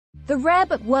The rare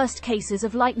but worst cases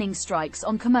of lightning strikes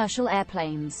on commercial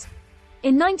airplanes.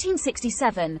 In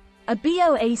 1967, a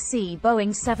BOAC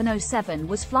Boeing 707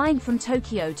 was flying from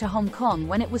Tokyo to Hong Kong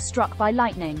when it was struck by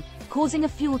lightning, causing a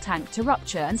fuel tank to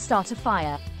rupture and start a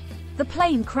fire. The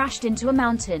plane crashed into a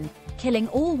mountain, killing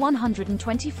all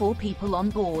 124 people on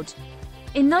board.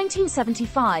 In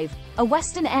 1975, a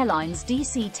Western Airlines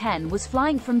DC-10 was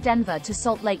flying from Denver to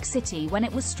Salt Lake City when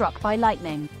it was struck by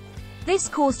lightning. This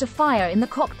caused a fire in the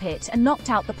cockpit and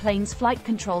knocked out the plane's flight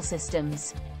control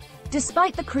systems.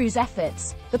 Despite the crew's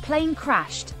efforts, the plane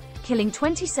crashed, killing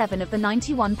 27 of the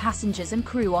 91 passengers and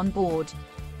crew on board.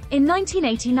 In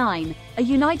 1989, a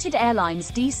United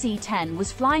Airlines DC-10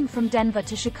 was flying from Denver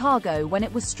to Chicago when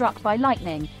it was struck by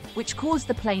lightning, which caused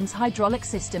the plane's hydraulic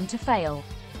system to fail.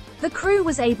 The crew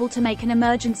was able to make an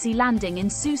emergency landing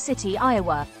in Sioux City,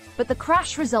 Iowa, but the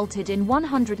crash resulted in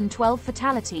 112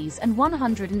 fatalities and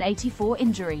 184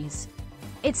 injuries.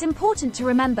 It's important to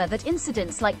remember that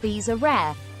incidents like these are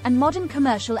rare, and modern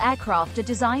commercial aircraft are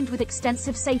designed with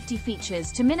extensive safety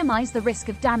features to minimize the risk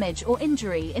of damage or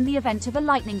injury in the event of a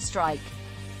lightning strike.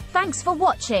 Thanks for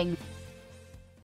watching.